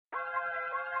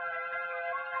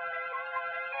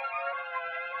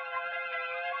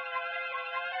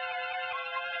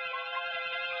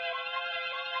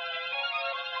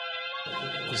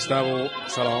Gustavo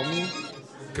Salami,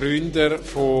 Gründer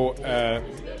von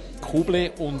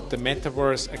Kuble und der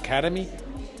Metaverse Academy.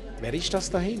 Wer ist das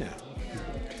da hinten?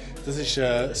 Das ist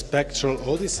Spectral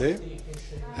Odyssey.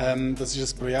 Das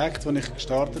ist ein Projekt, das ich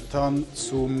gestartet habe,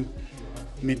 um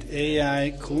mit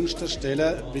AI Kunst zu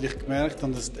erstellen, weil ich gemerkt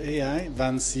habe, dass die AI,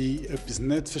 wenn sie etwas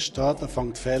nicht versteht,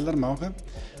 anfängt Fehler zu machen.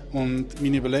 Und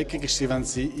meine Überlegung ist, wenn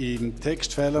sie im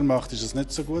Text Fehler macht, ist das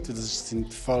nicht so gut, weil das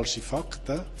sind falsche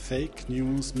Fakten, Fake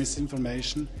News,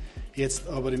 Misinformation. Jetzt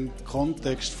aber im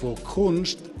Kontext von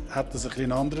Kunst hat das ein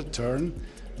bisschen einen anderen Turn,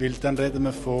 weil dann reden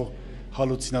wir von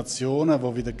Halluzinationen,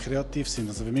 die wieder kreativ sind.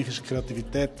 Also für mich ist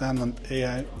Kreativität dann, wenn die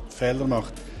AI Fehler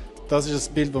macht. Das ist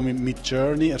ein Bild, das mit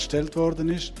Midjourney erstellt worden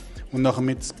ist und nachher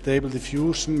mit Stable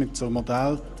Diffusion, mit so einem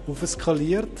Modell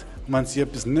aufskaliert. Und wenn sie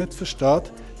etwas nicht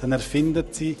versteht, dann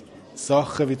erfindet sie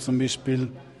Sachen wie zum Beispiel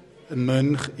ein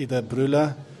Mönch in der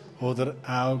Brille oder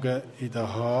Augen in den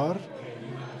Haaren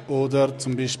oder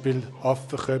zum Beispiel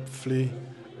Affenköpfchen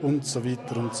und so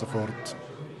weiter und so fort.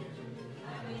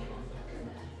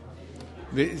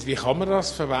 Wie kann man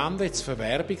das verwenden, jetzt für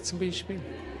Werbung zum Beispiel?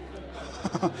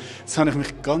 Das habe ich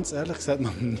mich ganz ehrlich gesagt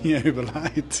noch nie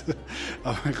überlegt.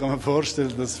 Aber ich kann mir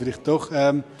vorstellen, dass vielleicht doch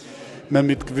man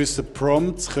mit gewissen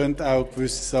Prompts könnte auch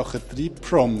gewisse Sachen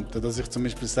reinprompten. Dass ich zum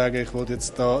Beispiel sage, ich will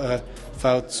jetzt da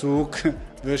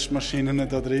V-Zug-Wäschmaschinen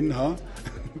da drin haben,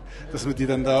 dass man die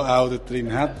dann da auch da drin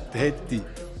hätte.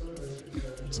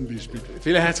 Zum Beispiel.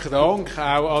 Vielen herzlichen Dank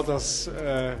auch an das,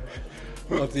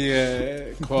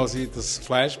 quasi das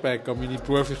Flashback an meine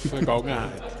berufliche Vergangenheit.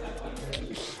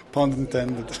 Pun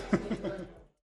intended.